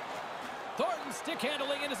 Thornton stick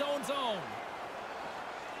handling in his own zone.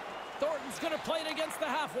 Thornton's going to play it against the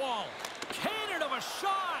half wall. Cannon of a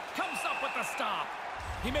shot. Comes up with the stop.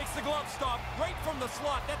 He makes the glove stop right from the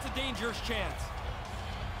slot. That's a dangerous chance.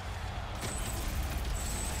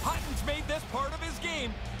 Hutton's made this part of his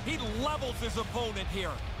game. He levels his opponent here.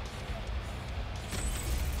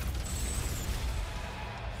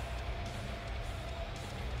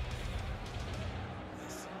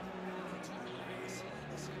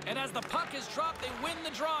 And as the puck is dropped, they win the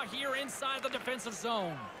draw here inside the defensive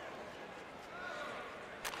zone.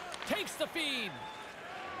 Takes the feed.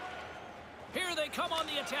 Here they come on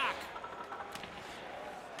the attack.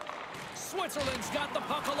 Switzerland's got the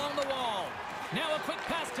puck along the wall. Now a quick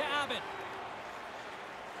pass to Abbott.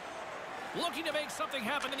 Looking to make something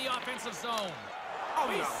happen in the offensive zone. Oh,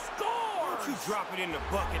 he no. scores! Don't you drop it in the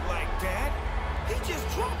bucket like that. He just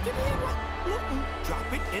dropped it in.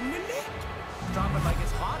 Drop it in the net. Drop it like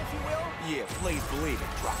it's hot, if you will? Yeah, please believe it.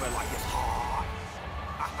 Drop it like it's hot.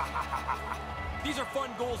 These are fun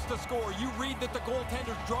goals to score. You read that the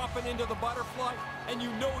goaltender's dropping into the butterfly, and you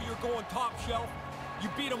know you're going top shelf. You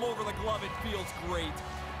beat him over the glove, it feels great.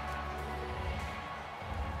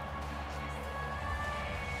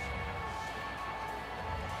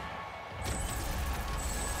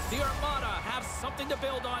 The Armada have something to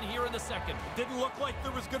build on here in the second. Didn't look like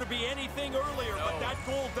there was going to be anything earlier, but that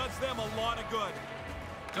goal does them a lot of good.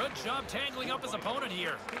 Good job tangling up his opponent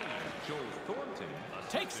here. Joel Thornton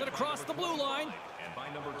Takes it across the blue line. and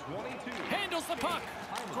by number 22. Handles the puck.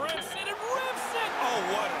 Grips it and rips it. Oh,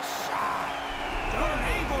 what a shot. What an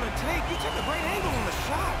angle to take. He took a great angle on the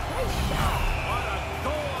shot. Great shot. What a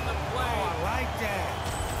goal on the play. Oh, I like that.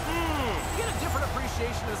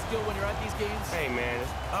 bit of skill when you're at these games? Hey, man,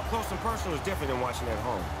 up close and personal is different than watching at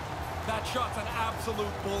home. That shot's an absolute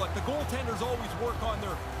bullet. The goaltenders always work on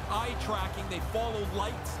their eye tracking. They follow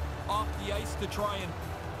lights off the ice to try and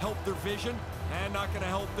help their vision, and not going to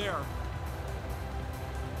help there.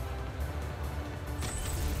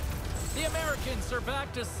 The Americans are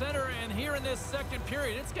back to center, and here in this second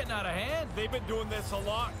period, it's getting out of hand. They've been doing this a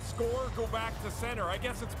lot. Score, go back to center. I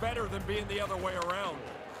guess it's better than being the other way around.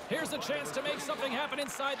 Here's a chance to make something happen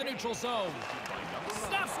inside the neutral zone.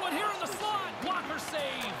 Snaps one here in the slot. Blocker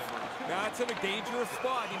save. That's in a dangerous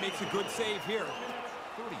spot. He makes a good save here.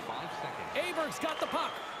 35 seconds. Aberg's got the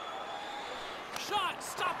puck. Shot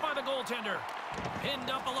stopped by the goaltender.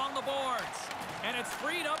 Pinned up along the boards. And it's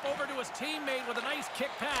freed up over to his teammate with a nice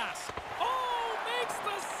kick pass. Oh, makes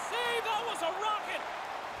the save. That was a rocket.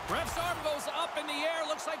 Ref's arm goes up in the air.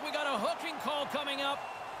 Looks like we got a hooking call coming up.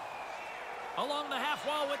 Along the half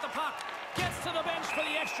wall with the puck. Gets to the bench for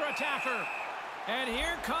the extra attacker. And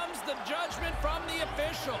here comes the judgment from the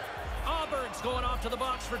official. Auburn's going off to the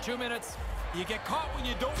box for 2 minutes. You get caught when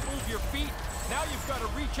you don't move your feet. Now you've got to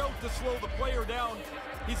reach out to slow the player down.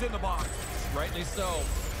 He's in the box. Rightly so.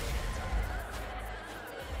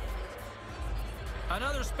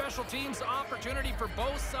 Another special teams opportunity for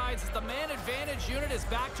both sides as the man advantage unit is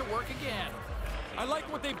back to work again. I like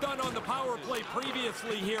what they've done on the power play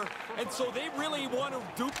previously here, and so they really want to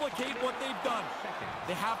duplicate what they've done.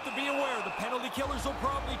 They have to be aware the penalty killers will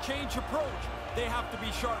probably change approach. They have to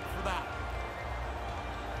be sharp for that.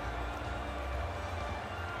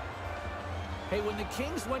 Hey, when the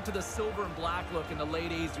Kings went to the silver and black look in the late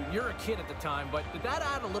 80s, you're a kid at the time, but did that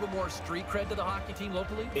add a little more street cred to the hockey team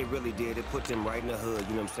locally? It really did. It put them right in the hood,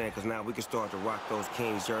 you know what I'm saying? Because now we can start to rock those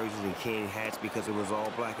Kings jerseys and King hats because it was all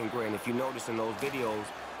black and gray. And if you notice in those videos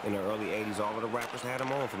in the early 80s, all of the rappers had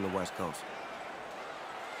them on from the West Coast.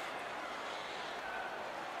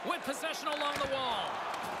 With possession along the wall.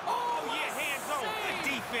 Oh, yeah, hands on.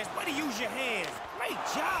 Good defense. Way to use your hands. Great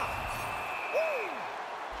job. Woo!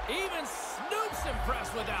 Even Snoop's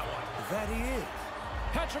impressed with that one. That he is.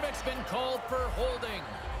 Petrovic's been called for holding.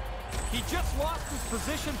 He just lost his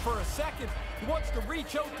position for a second. He wants to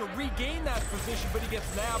reach out to regain that position, but he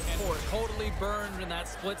gets nabbed for it. Totally burned in that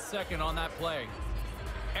split second on that play.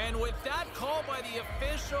 And with that call by the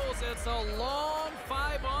officials, it's a long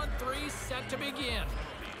 5-on-3 set to begin.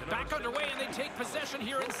 Back underway, and they take possession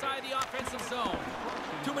here inside the offensive zone.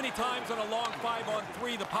 Too many times on a long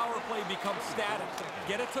 5-on-3, the power play becomes static.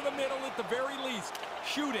 Get it to the middle at the very least,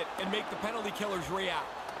 shoot it, and make the penalty killers react.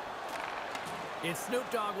 It's Snoop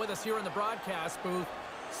Dogg with us here in the broadcast booth.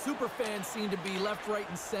 Super fans seem to be left, right,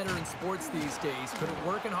 and center in sports these days. Could it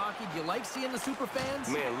work in hockey? Do you like seeing the super fans?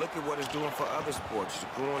 Man, look at what it's doing for other sports.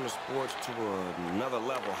 It's growing the sports to another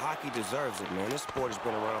level. Hockey deserves it, man. This sport has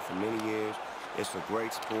been around for many years. It's a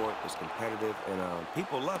great sport. It's competitive, and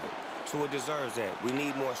people love it. So it deserves that. We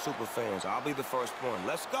need more super fans. I'll be the first one.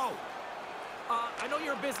 Let's go. I know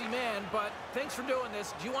you're a busy man, but thanks for doing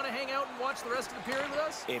this. Do you want to hang out and watch the rest of the period with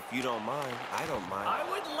us? If you don't mind, I don't mind. I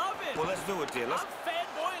would love it. Well, let's do it then. I'm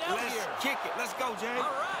fanboying out here. Let's kick it. Let's go, Jay.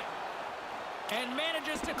 All right. And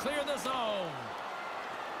manages to clear the zone.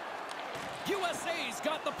 USA's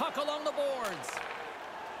got the puck along the boards.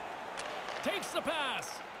 Takes the pass.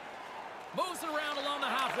 Moves it around along the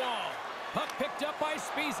half wall. Puck picked up by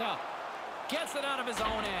Spiza. Gets it out of his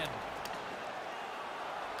own end.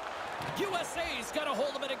 USA's got a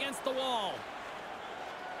hold of it against the wall.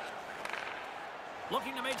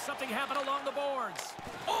 Looking to make something happen along the boards.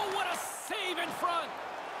 Oh, what a save in front.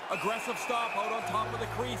 Aggressive stop out on top of the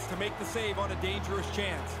crease to make the save on a dangerous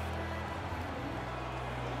chance.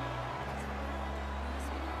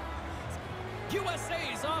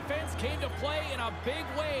 USA's offense came to play in a big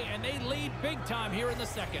way, and they lead big time here in the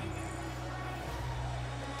second.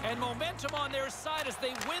 And momentum on their side as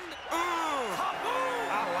they win.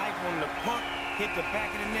 I like when the puck hit the back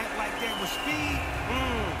of the net like that with speed.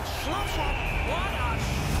 Slush up. What a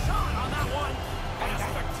shot on that one. And a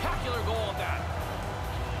spectacular goal at that.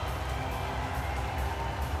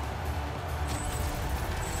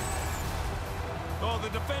 Oh, the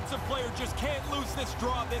defensive player just can't lose this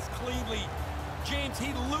draw this cleanly. James,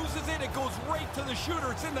 he loses it. It goes right to the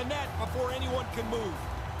shooter. It's in the net before anyone can move.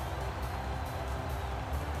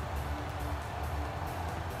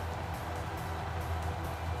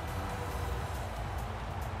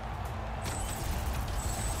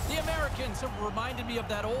 The Americans have reminded me of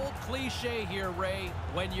that old cliche here, Ray.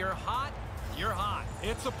 When you're hot, you're hot.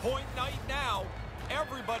 It's a point night now.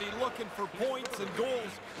 Everybody looking for points and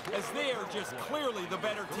goals as they are just clearly the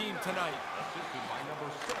better team tonight.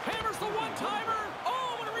 Hammers the one-timer.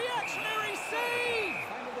 Oh, what a reactionary save.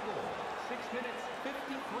 Time of the goal, 6 minutes,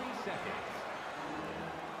 54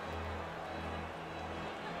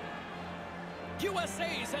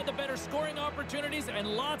 USA's had the better scoring opportunities and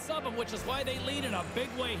lots of them, which is why they lead in a big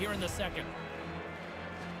way here in the second.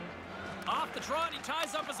 Off the trot, he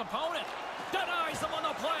ties up his opponent. Denies him on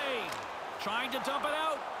the play. Trying to dump it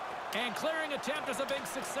out. And clearing attempt is a big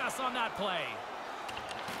success on that play.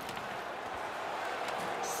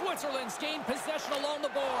 Switzerland's gained possession along the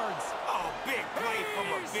boards. Oh, big play from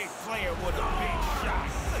a big player with a big shot.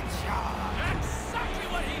 Good job. Exactly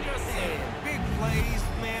what he just said. Man, big plays,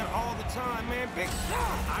 man, all the time, man. Big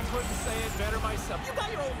shot. I couldn't say it better myself. You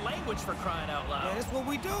got your own language for crying out loud. Man, that's what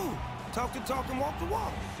we do. Talk the talk and walk the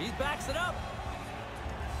walk. He backs it up.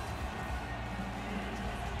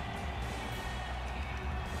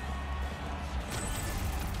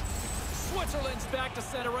 Switzerland's back to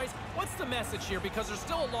center ice. What's the message here? Because there's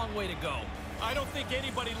still a long way to go. I don't think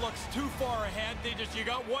anybody looks too far ahead. You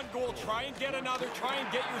got one goal, try and get another, try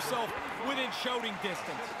and get yourself within shouting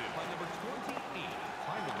distance. By number 28,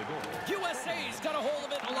 time of the goal. USA's got a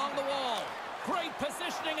hold of it along the wall. Great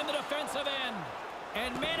positioning in the defensive end.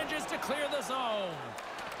 And manages to clear the zone.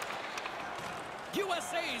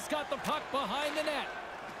 USA's got the puck behind the net.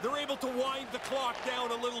 They're able to wind the clock down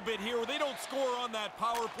a little bit here. They don't score on that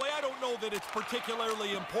power play. I don't know that it's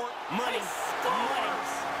particularly important. Money.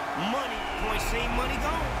 Money. Point seen, money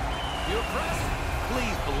gone. You impressed?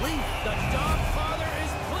 Please believe. The Dogfather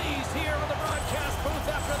is pleased here in the broadcast booth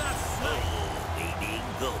after that snipe.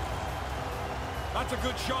 Go. That's a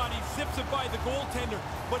good shot. He zips it by the goaltender,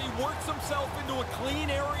 but he works himself into a clean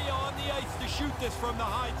area on the ice to shoot this from the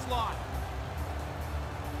high slot.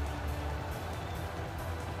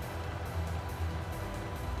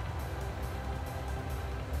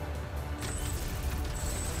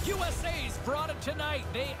 USA's brought it tonight.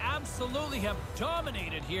 They absolutely have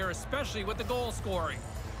dominated here, especially with the goal scoring.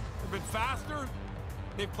 They've been faster,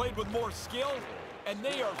 they've played with more skill, and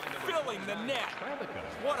they are filling the net.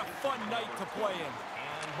 What a fun night to play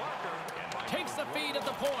in. Takes the feed at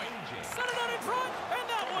the point. Set it out in front, and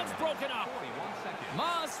that one's broken up.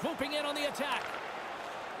 Maas swooping in on the attack.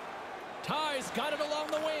 Ty's got it along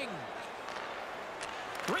the wing.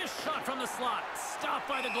 Wrist shot from the slot. Stopped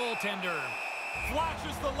by the goaltender.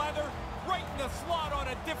 Flashes the leather right in the slot on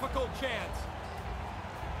a difficult chance.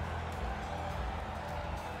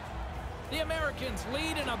 The Americans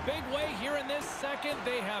lead in a big way here in this second.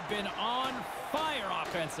 They have been on fire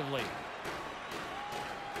offensively.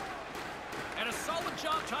 And a solid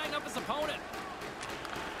job tying up his opponent.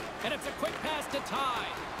 And it's a quick pass to Ty.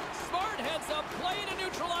 Smart heads up, play to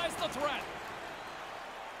neutralize the threat.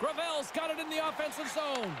 Gravel's got it in the offensive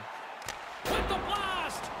zone. With the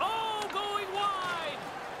blast! Oh, going wide!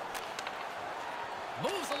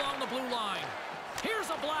 Moves along the blue line. Here's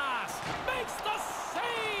a blast. Makes the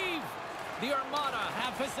save! The Armada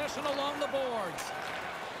have possession along the boards.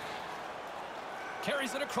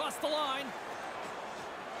 Carries it across the line.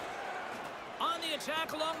 On the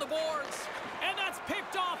attack along the boards. And that's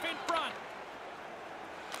picked off in front.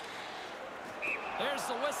 There's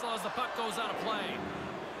the whistle as the puck goes out of play.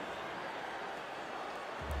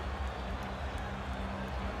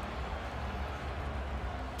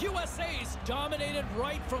 USA's dominated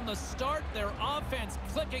right from the start. Their offense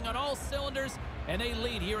clicking on all cylinders, and they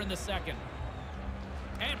lead here in the second.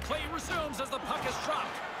 And play resumes as the puck is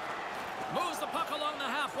dropped. Moves the puck along the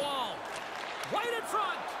half wall. Right in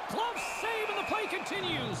front. Glove save, and the play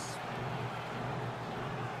continues.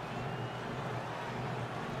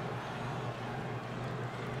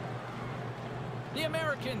 The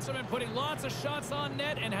Americans have been putting lots of shots on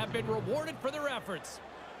net and have been rewarded for their efforts.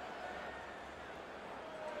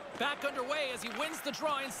 Back underway as he wins the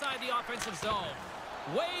draw inside the offensive zone.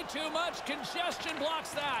 Way too much congestion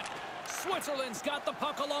blocks that. Switzerland's got the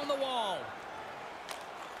puck along the wall.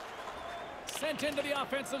 Sent into the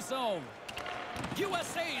offensive zone.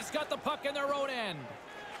 USA's got the puck in their own end.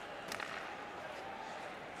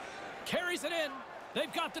 Carries it in.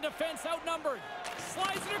 They've got the defense outnumbered.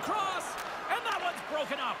 Slides it across, and that one's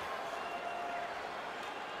broken up.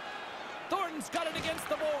 Thornton's got it against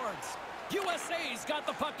the boards. USA's got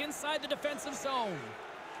the puck inside the defensive zone.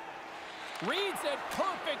 Reads it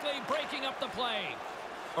perfectly, breaking up the play.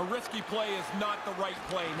 A risky play is not the right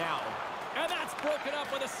play now. And that's broken up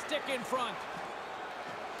with a stick in front.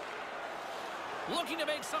 Looking to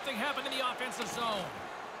make something happen in the offensive zone.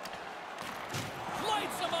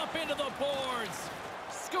 Lights him up into the boards.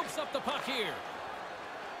 Scoops up the puck here.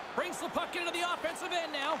 Brings the puck into the offensive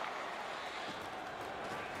end now.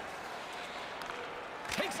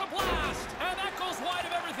 Takes a blast, and that goes wide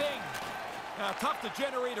of everything. Tough to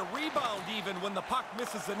generate a rebound even when the puck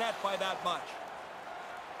misses the net by that much.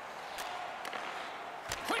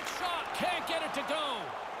 Quick shot, can't get it to go.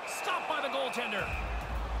 Stopped by the goaltender.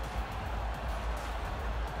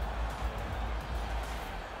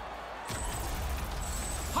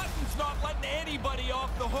 letting anybody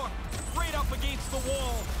off the hook. Right up against the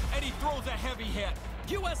wall, and he throws a heavy hit.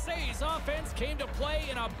 USA's offense came to play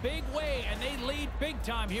in a big way, and they lead big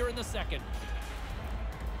time here in the second.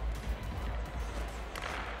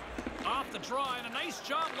 Off the draw, and a nice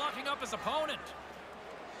job locking up his opponent.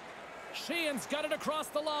 Sheehan's got it across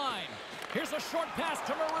the line. Here's a short pass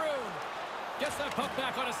to Maroon. Gets that puck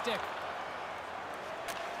back on a stick.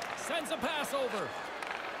 Sends a pass over.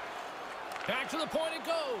 Back to the point it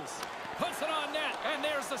goes. Puts it on net, and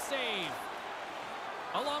there's the save.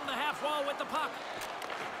 Along the half wall with the puck.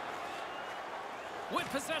 With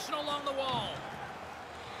possession along the wall.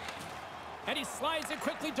 And he slides it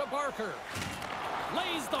quickly to Barker.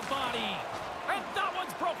 Lays the body. And that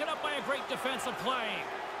one's broken up by a great defensive play.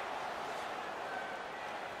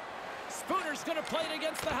 Spooner's going to play it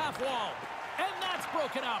against the half wall. And that's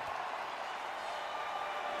broken up.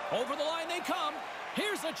 Over the line they come.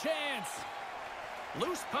 Here's a chance.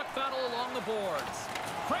 Loose puck battle along the boards.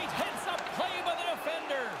 Great heads-up play by the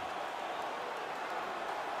defender.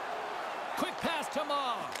 Quick pass to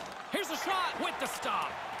Ma. Here's a shot with the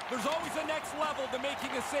stop. There's always a next level to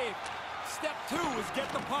making a save. Step 2 is get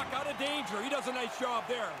the puck out of danger. He does a nice job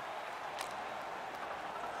there.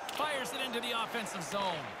 Fires it into the offensive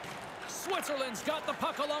zone. Switzerland's got the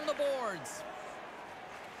puck along the boards.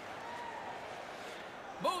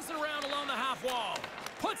 Moves it around along the half wall.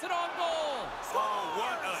 Puts it on goal. Oh,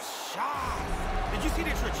 what a shot. Did you see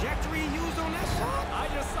the trajectory he used on that shot? I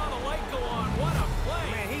just saw the light go on. What a play.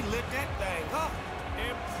 Man, he lit that thing up.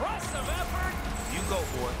 Impressive effort. You go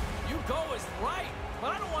for it. You go is right.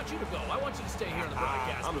 But I don't want you to go. I want you to stay here in the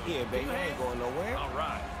broadcast. I'm here, baby. I ain't going nowhere. All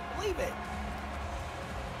right. Leave it.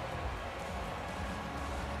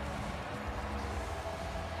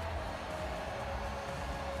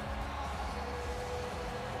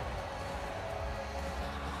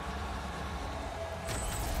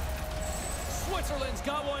 Switzerland's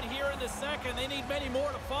got one here in the second. They need many more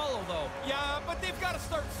to follow, though. Yeah, but they've got to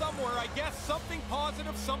start somewhere. I guess something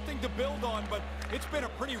positive, something to build on, but it's been a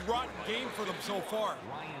pretty rotten game for them so far.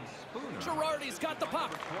 Ryan Spooner. Girardi's got the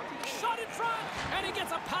puck. Shot in front, and he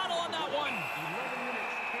gets a paddle on that one. 11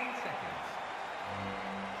 minutes, 10 seconds.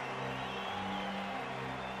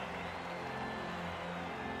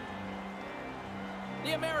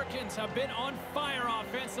 The Americans have been on fire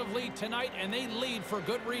offensively tonight, and they lead for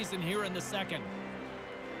good reason here in the second.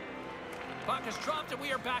 Puck is dropped, and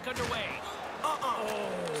we are back underway.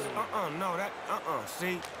 No,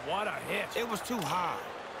 see? What a hit. It was too high.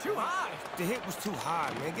 Too high. The hit was too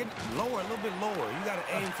high, man. Get lower, a little bit lower. You got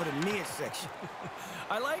to aim for the midsection.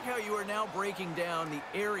 I like how you are now breaking down the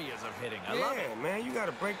areas of hitting. I love it. Yeah, man, you got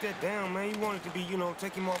to break that down, man. You want it to be,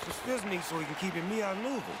 take him off his Fisney so he can keep it me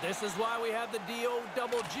outmaneuvered. This is why we have the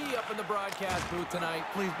D-O-double-G up in the broadcast booth tonight.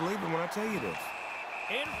 Please believe it when I tell you this.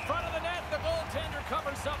 In front of the net, the goaltender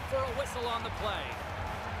covers up for a whistle on the play.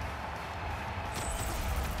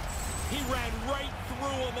 He ran right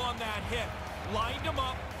through him on that hit. Lined him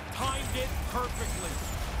up, timed it perfectly.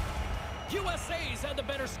 USA's had the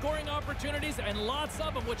better scoring opportunities and lots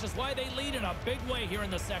of them, which is why they lead in a big way here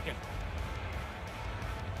in the second.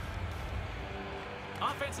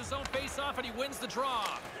 Offense's zone face-off, and he wins the draw.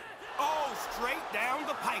 Oh, straight down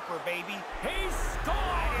the piper, baby. He scores!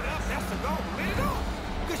 Light it up. That's the goal. Lit it up.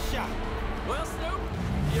 Good shot. Well, Snoop,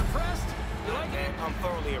 you impressed? You like it? I'm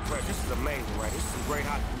thoroughly impressed. This is amazing, right? This is some great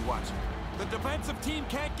hockey to watch. The defensive team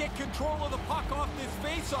can't get control of the puck off this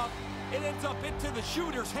face-off. It ends up into the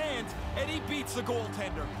shooter's hands, and he beats the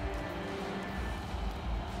goaltender.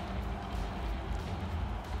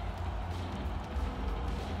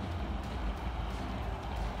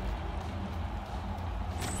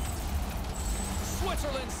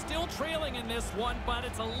 Switzerland's still trailing in this one, but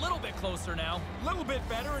it's a little bit closer now. A little bit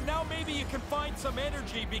better, and now maybe you can find some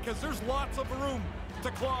energy because there's lots of room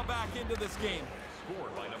to claw back into this game.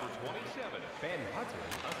 Scored by number 27, Ben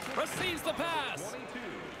Hudson. Receives the pass. 22,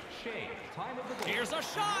 Shea. Time of the goal. Here's a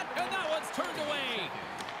shot, and that one's turned away.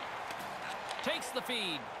 Takes the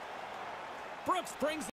feed. Brooks brings